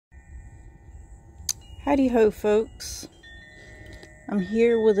Howdy ho, folks. I'm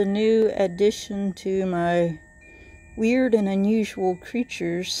here with a new addition to my weird and unusual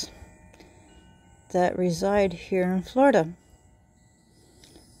creatures that reside here in Florida.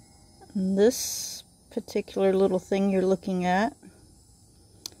 And this particular little thing you're looking at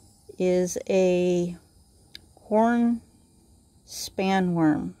is a horn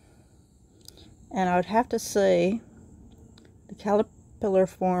spanworm. And I would have to say the caterpillar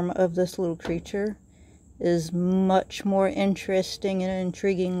form of this little creature is much more interesting and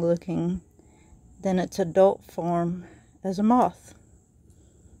intriguing looking than its adult form as a moth.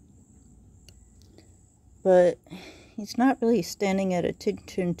 But he's not really standing at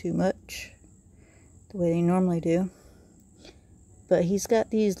attention too much the way they normally do. But he's got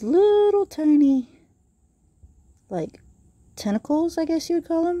these little tiny, like, tentacles, I guess you'd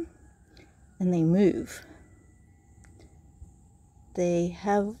call them, and they move. They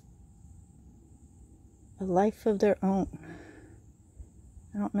have a life of their own.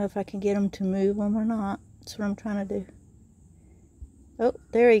 I don't know if I can get him to move them or not. That's what I'm trying to do. Oh,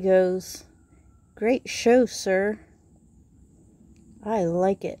 there he goes. Great show, sir. I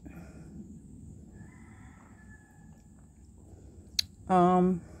like it.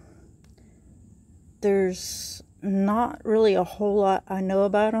 There's not really a whole lot I know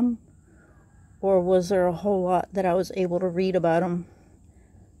about him, or was there a whole lot that I was able to read about him,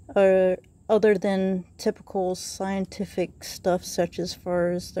 other than typical scientific stuff, such as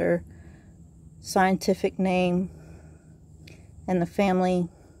far as their scientific name and the family.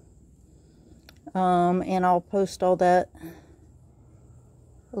 And I'll post all that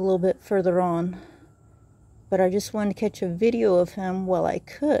a little bit further on. But I just wanted to catch a video of him while I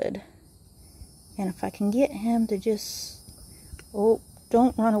could. And if I can get him to just... Oh,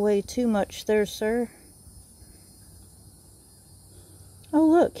 don't run away too much there, sir. Oh,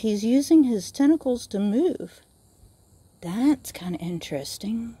 look, he's using his tentacles to move. That's kind of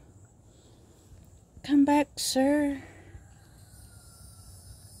interesting. Come back, sir.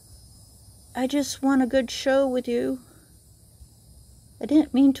 I just want a good show with you. I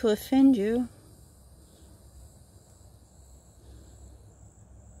didn't mean to offend you.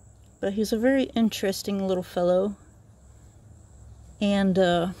 But he's a very interesting little fellow. And,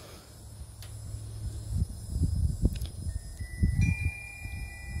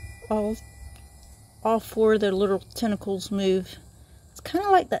 all four of their little tentacles move. It's kind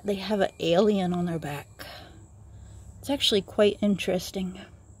of like that they have an alien on their back. It's actually quite interesting.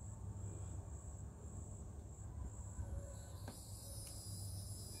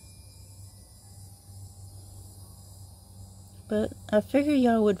 But I figure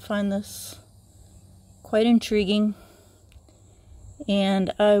y'all would find this quite intriguing,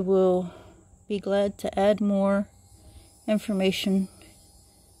 and I will be glad to add more information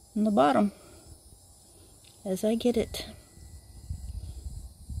in the bottom as I get it.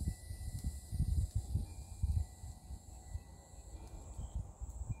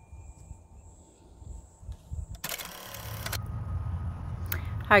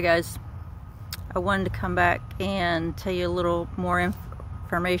 Hi guys. I wanted to come back and tell you a little more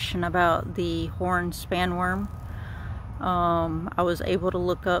information about the horn spanworm. I was able to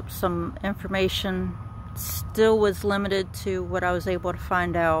look up some information. Still was limited to what I was able to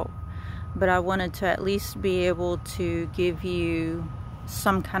find out, but I wanted to at least be able to give you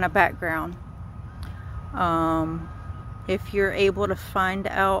some kind of background. If you're able to find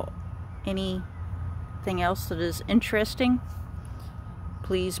out anything else that is interesting,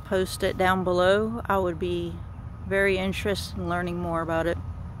 please post it down below. I would be very interested in learning more about it.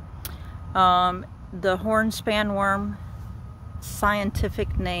 The horn spanworm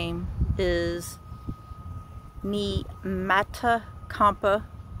scientific name is Nematocampa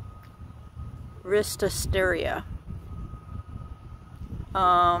Resistaria.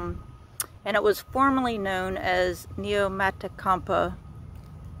 And it was formerly known as Nematocampa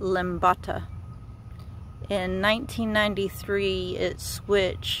limbata. In 1993, it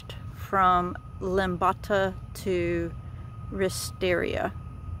switched from limbata to Resistaria.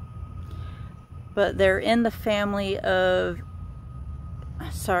 But they're in the family of...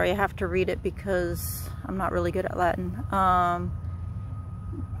 Sorry, I have to read it because I'm not really good at Latin.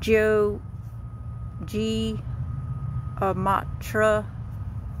 Geometridae.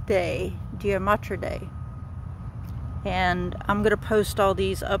 And I'm going to post all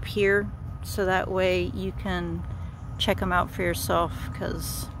these up here, so that way you can check them out for yourself,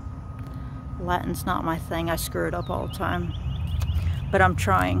 because Latin's not my thing. I screw it up all the time, but I'm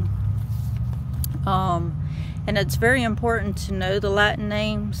trying. And it's very important to know the Latin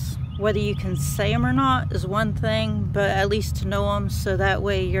names Whether you can say them or not is one thing, but at least to know them, so that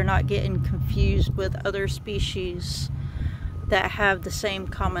way you're not getting confused with other species that have the same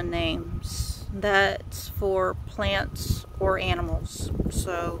common names. That's for plants or animals,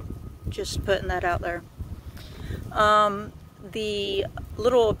 so just putting that out there. The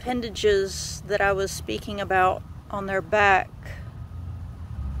little appendages that I was speaking about on their back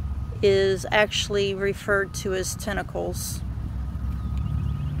is actually referred to as tentacles.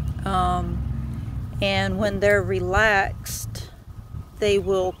 And when they're relaxed, they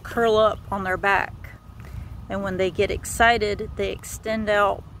will curl up on their back. And when they get excited, they extend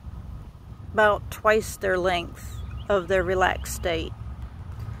out about twice their length of their relaxed state.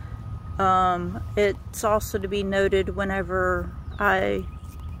 It's also to be noted, whenever I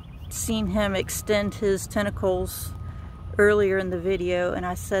seen him extend his tentacles earlier in the video and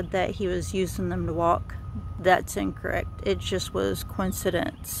I said that he was using them to walk, that's incorrect. It just was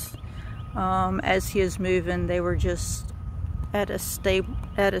coincidence. As he was moving, they were just at a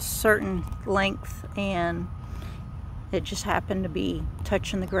certain length, and it just happened to be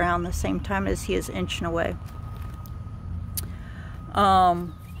touching the ground the same time as he is inching away.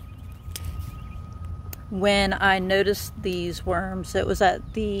 When I noticed these worms, it was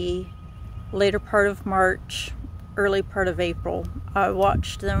at the later part of March, early part of April. I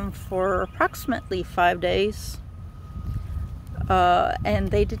watched them for approximately 5 days, and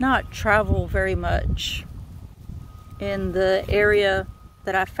they did not travel very much in the area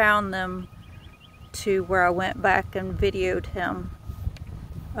that I found them to where I went back and videoed him.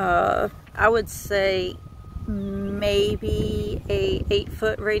 I would say maybe a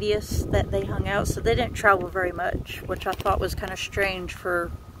 8-foot radius that they hung out, so they didn't travel very much, which I thought was kind of strange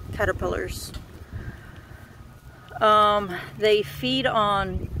for caterpillars. They feed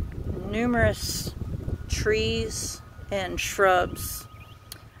on numerous trees and shrubs,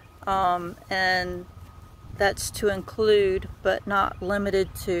 and that's to include but not limited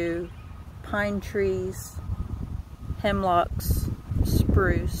to pine trees, hemlocks,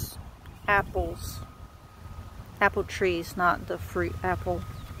 spruce, apples, apple trees, not the fruit apple,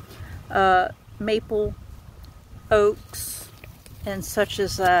 maple, oaks, and such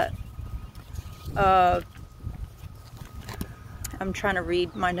as that. I'm trying to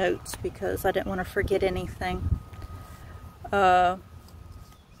read my notes because I didn't want to forget anything.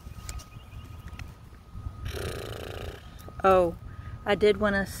 Oh, I did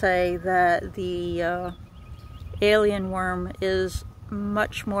want to say that the alien worm is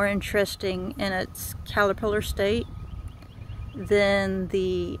much more interesting in its caterpillar state than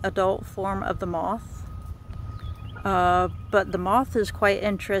the adult form of the moth. But the moth is quite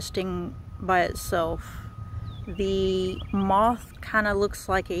interesting by itself. The moth kind of looks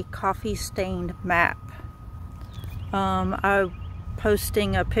like a coffee stained map. I'm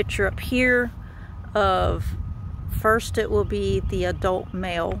posting a picture up here of, first it will be the adult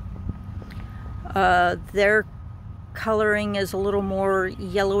male. Their coloring is a little more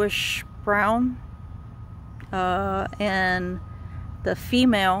yellowish brown, and the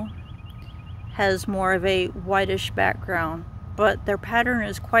female has more of a whitish background, but their pattern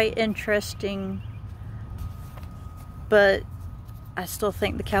is quite interesting. But I still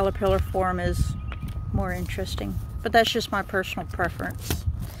think the caterpillar form is more interesting, but that's just my personal preference.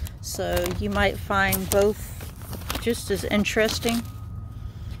 So you might find both just as interesting.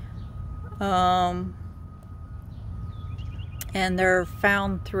 And they're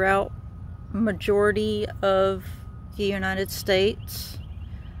found throughout majority of the United States,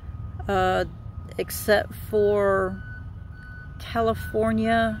 except for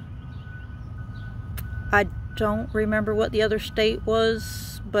California. I don't remember what the other state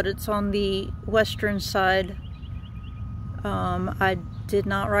was, but it's on the western side. I did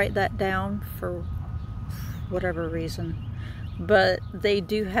not write that down for whatever reason, but they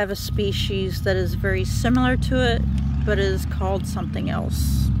do have a species that is very similar to it, but is called something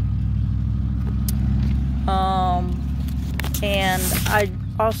else. And I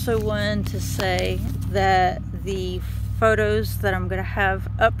also wanted to say that the photos that I'm going to have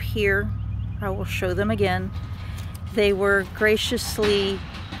up here, I will show them again. They were graciously,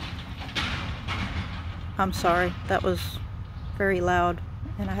 I'm sorry, that was very loud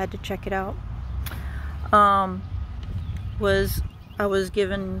and I had to check it out. I was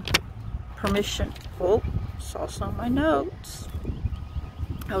given permission, oh, saw some of my notes.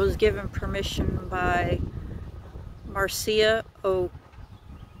 I was given permission by Marcie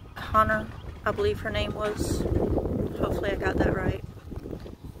O'Connor, I believe her name was. Hopefully I got that right.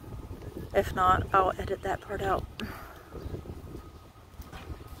 If not, I'll edit that part out.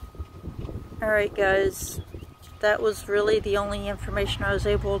 Alright guys, that was really the only information I was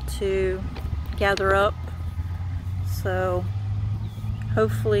able to gather up. So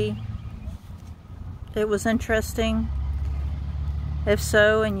hopefully it was interesting. If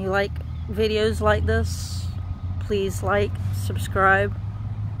so, and you like videos like this, please like, subscribe,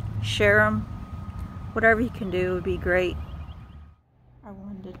 share them. Whatever you can do would be great. I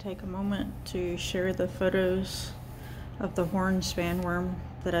wanted to take a moment to share the photos of the horned spanworm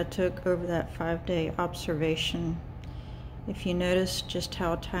that I took over that 5-day observation. If you notice just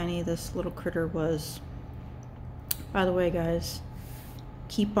how tiny this little critter was. By the way, guys,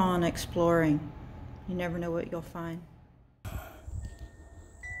 keep on exploring. You never know what you'll find.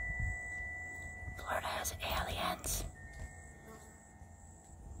 Florida has aliens.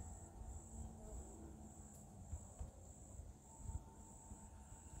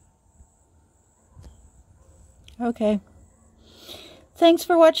 Okay. Thanks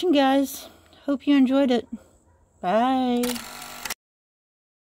for watching, guys. Hope you enjoyed it. Bye.